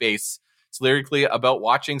stick bass. It's lyrically about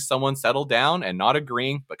watching someone settle down and not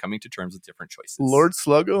agreeing, but coming to terms with different choices. Lord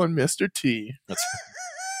Sluggo and Mr. T. That's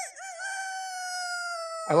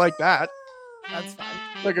I like that. That's fun.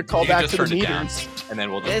 Like a You call can back just to the turn it down, meters. and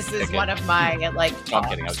then we'll just This is pick one it. of my like. No, I'm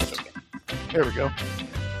kidding. I was just joking. There we go.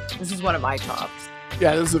 This is one of my tops.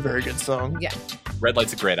 Yeah, this is a very good song. Yeah. Red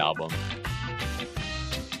Light's a great album.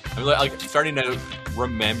 I'm like starting to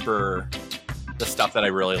remember the stuff that I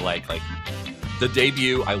really like. Like the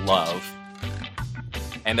debut, I love,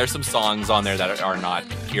 and there's some songs on there that are not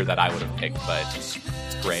here that I would have picked, but it's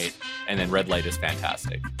great. And then Red Light is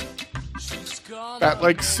fantastic. That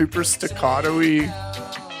like super staccato-y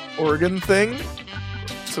organ thing.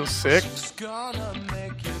 So sick.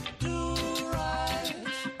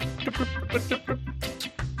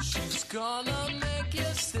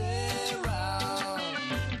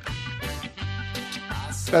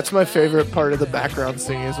 That's my favorite part of the background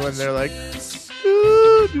singing is when they're like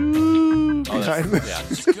doo, doo, Oh, behind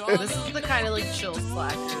that's, the- yeah. This is the kind of like chill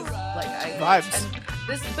slackers. Like Vibes.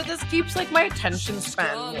 and this keeps like my attention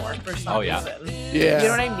span more for some Oh, yeah. reason. Yeah. You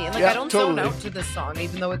know what I mean? Like Yeah, I don't totally. zone out to this song,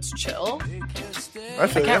 even though it's chill. I I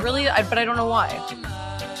feel can't ya. really, but I don't know why.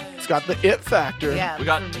 It's got the it factor. Yeah, We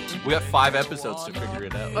got for me. 5 episodes to figure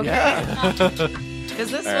it out. Okay. Yeah. Because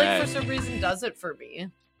this, All like, right. for some reason, does it for me.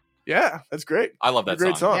 Yeah, that's great. I love that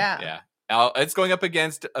Great song. Yeah. Yeah. It's going up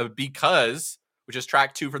against Because, which is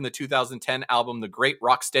track 2 from the 2010 album The Great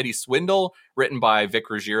Rocksteady Swindle, written by Vic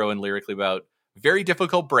Ruggiero and lyrically about very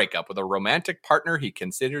difficult breakup with a romantic partner he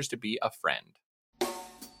considers to be a friend.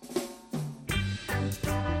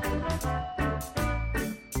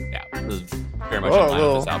 Yeah, this is very much Whoa, in line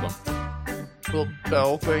little- with this album. Little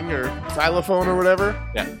bell thing or xylophone or whatever.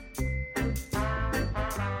 Yeah.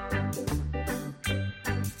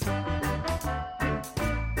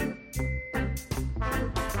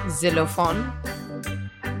 Xylophone.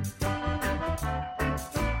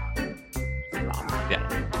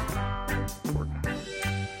 Yeah.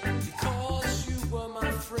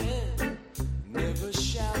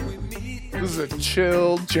 This is a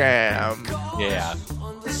chill jam. Yeah.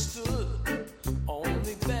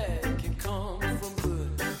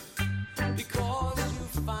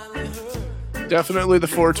 Definitely the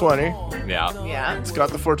 420. Yeah. Yeah. It's got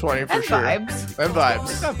the 420 for And sure. vibes. And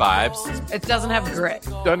vibes. Got vibes. It doesn't have grit.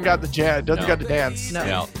 Doesn't got the jam. Doesn't No. got the dance. No. You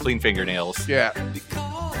know, clean fingernails. Yeah.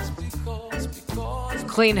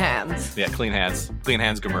 Clean hands. Yeah, clean hands. Clean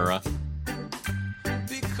hands, Gamura.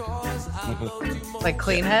 Like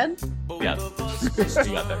clean head? Yeah.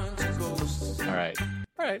 You got there. All right.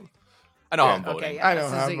 All right. I know how I'm voting. Okay, I know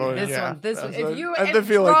this how is I'm voting, This yeah. one, this That's if what- you, I if,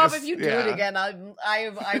 feel like Rob, it's- if you do yeah. it again, I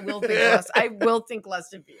will think less. I will think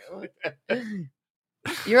less of you.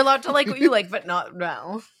 You're allowed to like what you like, but not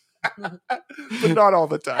now. But not all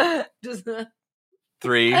the time. Just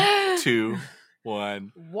 3, 2,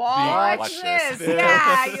 1. watch Watch this. this.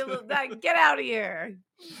 Yeah, get out of here.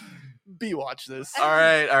 B watch this. All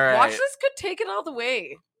right. All right. Watch this could take it all the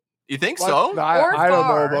way. You think What? so? No, I Or don't know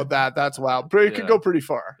far. about that. That's wild. But it Yeah. could go pretty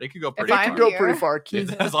far. They could go If pretty It I'm could far. go pretty here. far,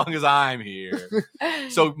 Keith. As long as I'm here.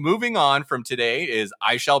 So moving on from today is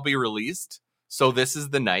I Shall Be Released. So This Is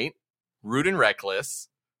the Night. Rude and Reckless.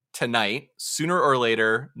 Tonight. Sooner or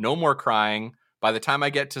Later. No More Crying. By the Time I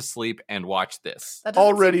Get to Sleep, and Watch This. That doesn't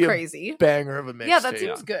Already seem a crazy. Banger of a mixtape. Yeah, that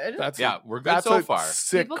seems good. That's Yeah, we're good that's so a far.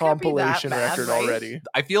 sick People can't be that compilation bad, record right? already.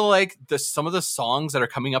 I feel like some of the songs that are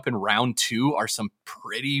coming up in round 2 are some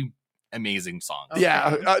pretty amazing songs. Okay.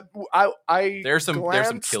 Yeah, I There's some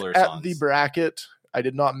glanced killer at songs. the bracket. I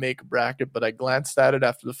did not make a bracket, but I glanced at it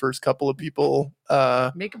after the first couple of people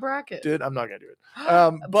Make a bracket. did. I'm not gonna do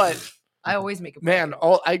it. But I always make a bracket.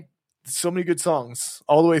 man, so many good songs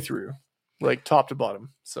all the way through, like top to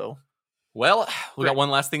bottom. So Well, we got Great. one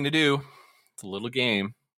last thing to do. It's a little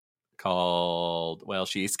game called, well,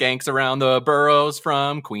 she skanks around the boroughs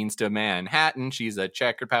from Queens to Manhattan. She's a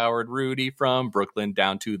checkered-powered Rudy from Brooklyn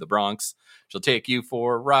down to the Bronx. She'll take you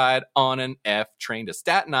for a ride on an F train to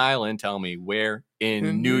Staten Island. Tell me where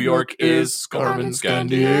in New York is Carmen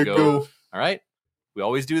Sandiego. All right. We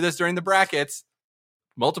always do this during the brackets.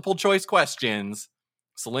 Multiple choice questions.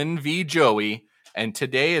 Celine v. Joey. And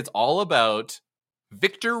today it's all about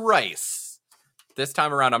Victor Rice. This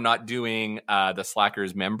time around, I'm not doing the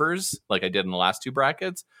Slackers members like I did in the last two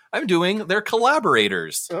brackets. I'm doing their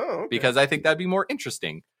collaborators because I think that'd be more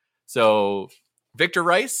interesting. So, Victor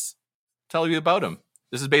Rice, tell you about him.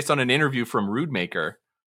 This is based on an interview from Rudemaker.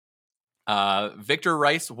 Victor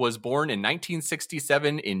Rice was born in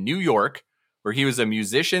 1967 in New York, where he was a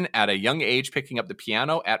musician at a young age, picking up the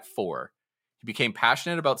piano at 4. He became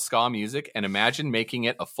passionate about ska music and imagined making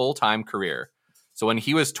it a full-time career. So when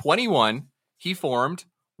he was 21, he formed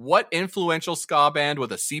what influential ska band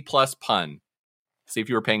with a C+ pun? See if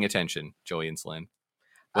you were paying attention, Joey and Celine.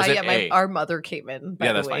 Was it A? Our mother came in,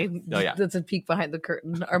 by the way. Fine. Oh, yeah. That's a peek behind the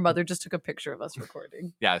curtain. Our mother just took a picture of us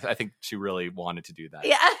recording. Yeah, I think she really wanted to do that.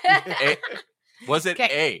 Yeah. Was it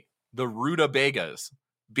A, the Rutabagas,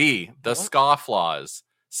 B, the Scofflaws,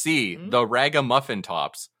 C, the Ragamuffin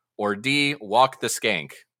Tops, or D, Walk the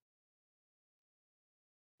Skank?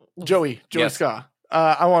 Joey Yes. Ska.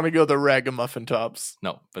 I want to go the Ragamuffin Tops.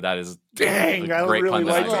 No, but that is Dang, a I great really pun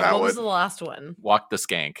that like I that got. What was one. the last one? Walk the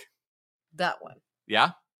Skank. That one.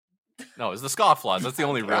 Yeah? No, it's the Scofflaws. That's the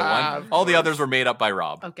only real one. of All the course. others were made up by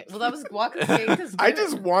Rob. Okay. Well, that was Walk the Skank. is I good.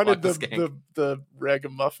 just wanted Walk the Skank. the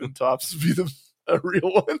Ragamuffin Tops to be a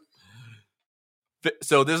real one.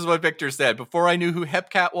 So this is what Victor said. Before I knew who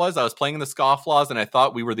Hepcat was, I was playing in the Scofflaws, and I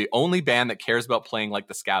thought we were the only band that cares about playing like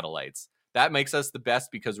the Scatolites. That makes us the best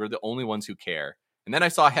because we're the only ones who care. And then I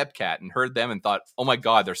saw Hepcat and heard them and thought, oh my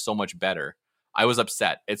God, they're so much better. I was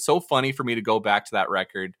upset. It's so funny for me to go back to that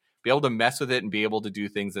record, be able to mess with it and be able to do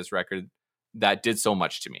things this record that did so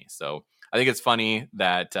much to me. So I think it's funny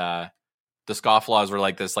that the Scofflaws were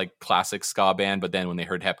like this like classic ska band, but then when they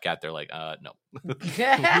heard Hepcat, they're like, no.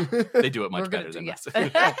 They do it much better than us.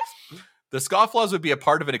 The Scofflaws would be a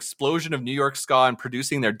part of an explosion of New York ska, and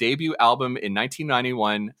producing their debut album in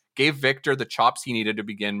 1991 gave Victor the chops he needed to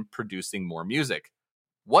begin producing more music.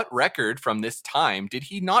 What record from this time did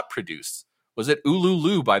he not produce? Was it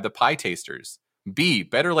Ululu by the Pie Tasters? B,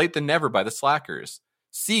 Better Late Than Never by the Slackers?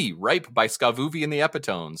 C, Ripe by Skavuvi and the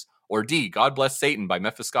Epitones? Or D, God Bless Satan by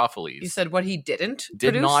Mephistopheles? You said what he didn't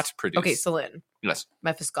Did produce? not produce. Okay, Celine. Yes,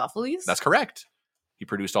 Mephistopheles? that's correct. He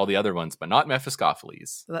produced all the other ones, but not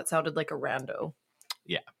Mephistopheles. So that sounded like a rando.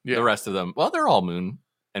 Yeah. The rest of them, well, they're all Moon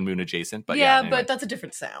and Moon adjacent. But yeah, anyway. but that's a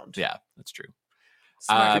different sound. Yeah, that's true.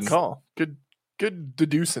 Smart. Good call. Good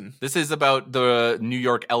deducing. This is about the New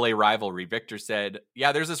York-LA rivalry. Victor said,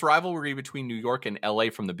 yeah, there's this rivalry between New York and LA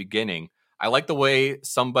from the beginning. I like the way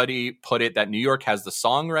somebody put it that New York has the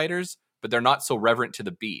songwriters, but they're not so reverent to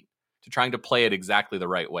the beat, to trying to play it exactly the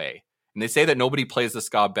right way. And they say that nobody plays the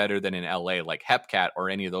ska better than in LA, like Hepcat or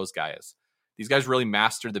any of those guys. These guys really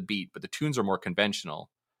master the beat, but the tunes are more conventional.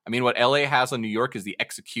 I mean, what LA has on New York is the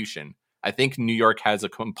execution. I think New York has a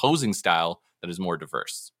composing style that is more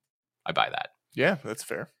diverse. I buy that. Yeah, that's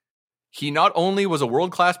fair. He not only was a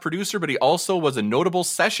world-class producer, but he also was a notable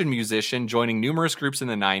session musician, joining numerous groups in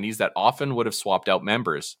the 90s that often would have swapped out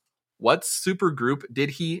members. What supergroup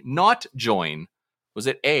did he not join? Was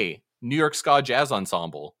it A, New York Ska Jazz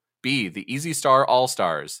Ensemble, B, the Easy Star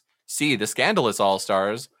All-Stars, C, the Scandalous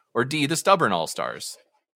All-Stars, or D, the Stubborn All-Stars?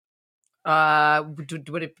 We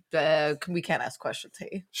can't ask questions,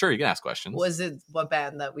 hey? Sure, you can ask questions. Was it what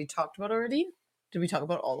band that we talked about already? Did we talk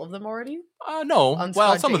about all of them already? No. On Well,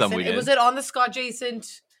 Scott some of them Jason? we did. Was it on the Scott Jason?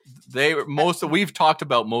 We've talked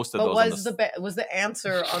about most of But those. was the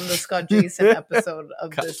answer on the Scott Jason episode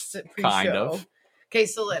of this pre-show? Kind of. Okay,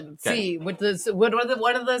 so let's see. What are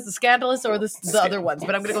the Scandalous or the other ones?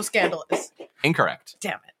 But I'm gonna go Scandalous. Incorrect.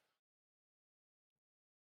 Damn it.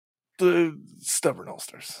 The Stubborn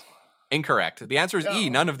All-Stars. Incorrect. The answer is E,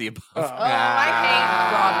 none of the above. Oh,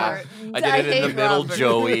 I hate Robert. I did it in the hate middle, Robert.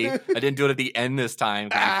 Joey. I didn't do it at the end this time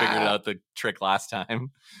because I figured out the trick last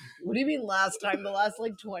time. What do you mean last time? The last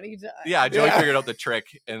like 20 times. Yeah, Joey Yeah. figured out the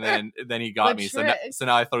trick, and then he got What me. trick? So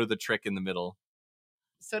now I threw the trick in the middle.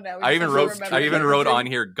 So now I even wrote everything. on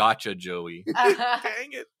here, "Gotcha, Joey."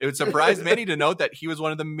 Dang it. It would surprise many to note that he was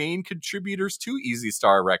one of the main contributors to Easy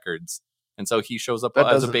Star Records, and so he shows up That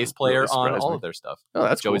as a doesn't bass player really on surprise all me. of their stuff. Oh,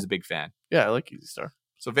 that's Joey's cool. a big fan. Yeah, I like Easy Star.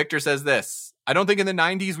 So Victor says this: I don't think in the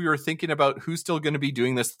 90s we were thinking about who's still going to be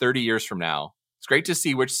doing this 30 years from now. It's great to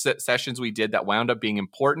see which sessions we did that wound up being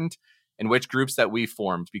important and which groups that we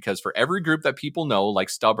formed, because for every group that people know, like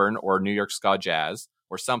Stubborn or New York Ska Jazz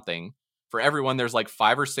or something, for everyone, there's like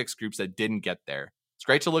 5 or 6 groups that didn't get there. It's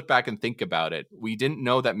great to look back and think about it. We didn't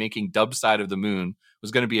know that making Dub Side of the Moon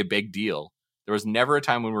was going to be a big deal. There was never a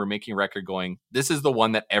time when we were making a record going, this is the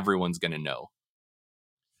one that everyone's going to know.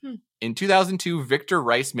 In 2002, Victor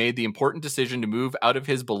Rice made the important decision to move out of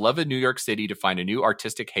his beloved New York City to find a new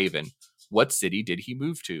artistic haven. What city did he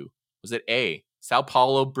move to? Was it A, Sao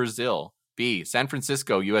Paulo, Brazil, B, San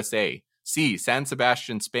Francisco, USA, C, San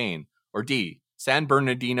Sebastian, Spain, or D, San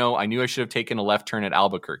Bernardino? I knew I should have taken a left turn at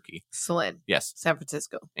Albuquerque. Slid. Yes. San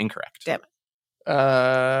Francisco. Incorrect. Damn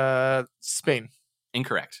it. Spain.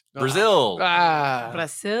 Incorrect. Brazil.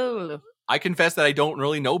 Brazil. I confess that I don't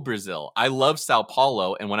really know Brazil. I love Sao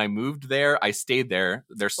Paulo, and when I moved there, I stayed there.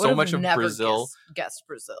 There's so much of Brazil. Guessed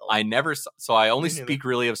Brazil. I only speak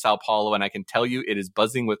really of Sao Paulo, and I can tell you it is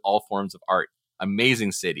buzzing with all forms of art.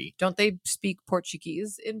 Amazing city. Don't they speak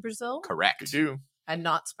Portuguese in Brazil? Correct. They do. And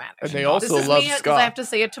not Spanish. And they also love ska. I have to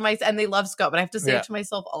say it to myself, and they love ska, but I have to say it to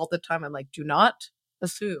myself all the time. I'm like, do not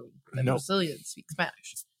assume that Brazilians speak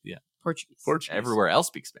Spanish. Yeah. Portuguese. Everywhere else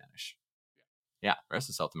speaks Spanish. Yeah, the rest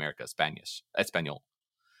of South America, Spanish. Espanol.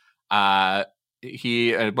 What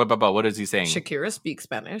is he saying? Shakira speaks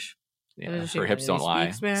Spanish. Yeah, her hips don't lie.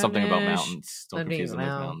 Something about mountains. Don't confuse them with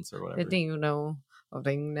mountains or whatever. Do you know?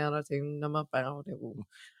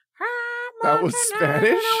 That was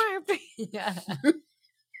Spanish? Yeah.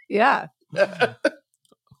 Yeah.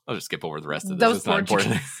 I'll just skip over the rest of this. That was It's not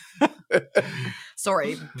important.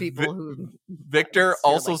 Sorry, people who... Victor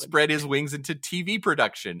also spread his wings into TV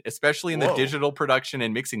production, especially in the digital production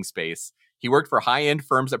and mixing space. He worked for high-end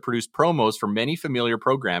firms that produced promos for many familiar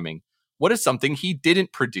programming. What is something he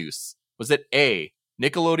didn't produce? Was it A,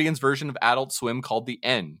 Nickelodeon's version of Adult Swim called The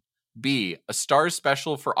N? B, a Starz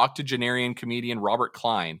special for octogenarian comedian Robert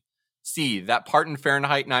Klein? C, that part in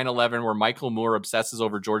Fahrenheit 9/11 where Michael Moore obsesses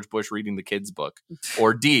over George Bush reading the kids' book?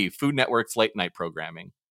 Or D, Food Network's late night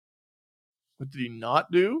programming? What did he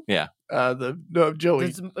not do? Yeah. Joey.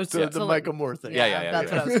 It's the Michael Moore thing. Yeah.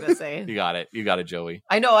 That's what I was going to say. You got it, Joey.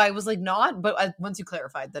 I know, I was like, not, but once you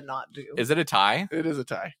clarified the not do. Is it a tie? It is a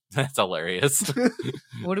tie. That's hilarious.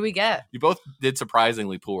 What do we get? You both did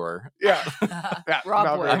surprisingly poor. Yeah.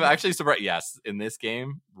 Rob won. I'm actually surprised. Yes, in this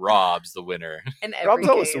game, Rob's the winner. In every Rob's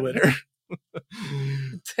always the game.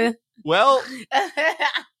 winner. Well,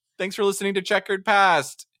 thanks for listening to Checkered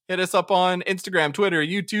Past. Hit us up on Instagram, Twitter,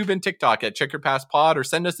 YouTube, and TikTok at Checkered Past Pod, or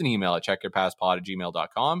send us an email at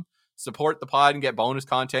checkeredpastpod@gmail.com. Support the pod and get bonus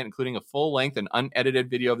content, including a full-length and unedited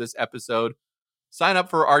video of this episode. Sign up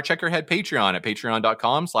for our Checkerhead Patreon at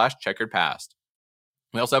patreon.com/checkeredpast.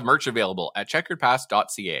 We also have merch available at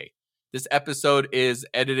checkeredpast.ca. This episode is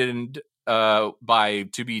edited by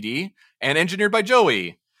 2BD and engineered by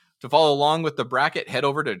Joey. To follow along with the bracket, head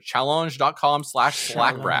over to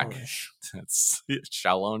challenge.com/SlackBrack. That's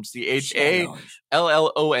challenge,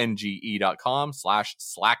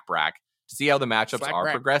 challonge.com/SlackBrack to see how the matchups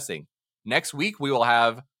are progressing. Next week, we will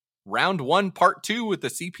have round 1, part 2 with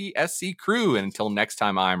the CPSC crew. And until next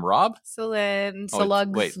time, I'm Rob. Disco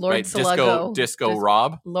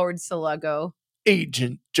Rob. Lord Salago.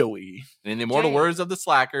 Agent Joey. And in the immortal words of the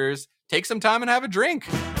Slackers, take some time and have a drink.